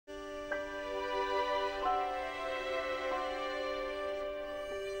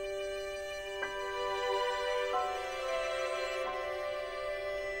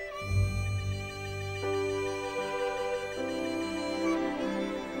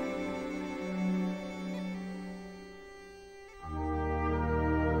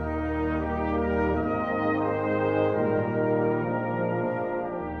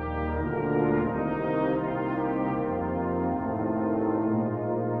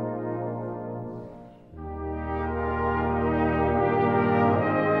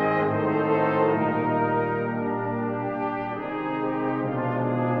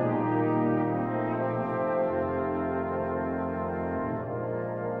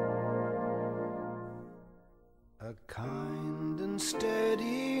A kind and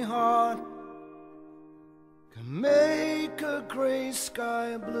steady heart can make a gray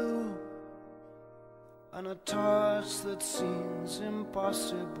sky blue, and a task that seems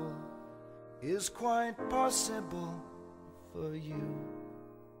impossible is quite possible for you.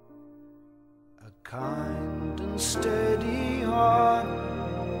 A kind and steady heart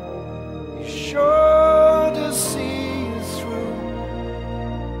is sure to see you through.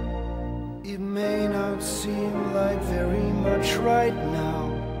 It may not seem like very much right now,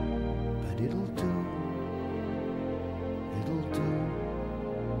 but it'll do, it'll do.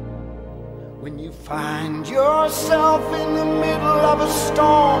 When you find yourself in the middle of a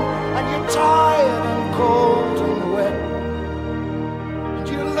storm and you're tired and cold and wet, and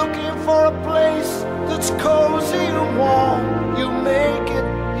you're looking for a place that's cozy and warm, you make it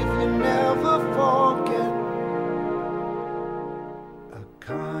if you never forget. A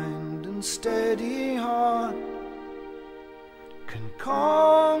kind and steady heart can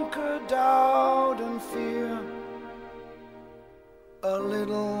conquer doubt and fear. A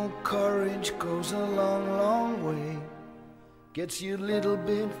little courage goes a long, long way, gets you a little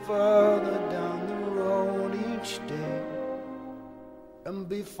bit further down the road each day. And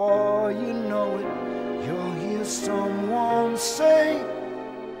before you know it, you'll hear someone say,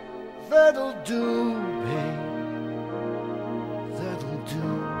 "That'll do, babe, that'll do."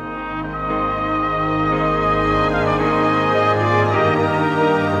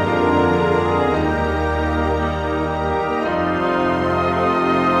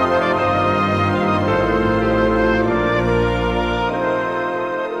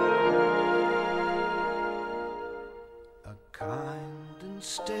 A kind and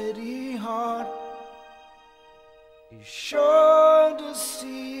steady heart is sure to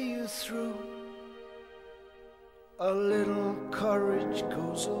see you through. A little courage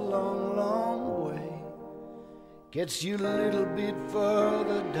goes a long, long way, gets you a little bit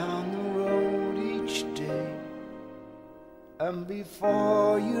further down the road each day. And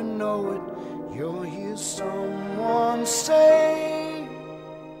before you know it, you'll hear someone say,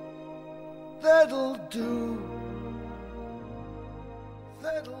 "That'll do,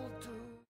 that'll do."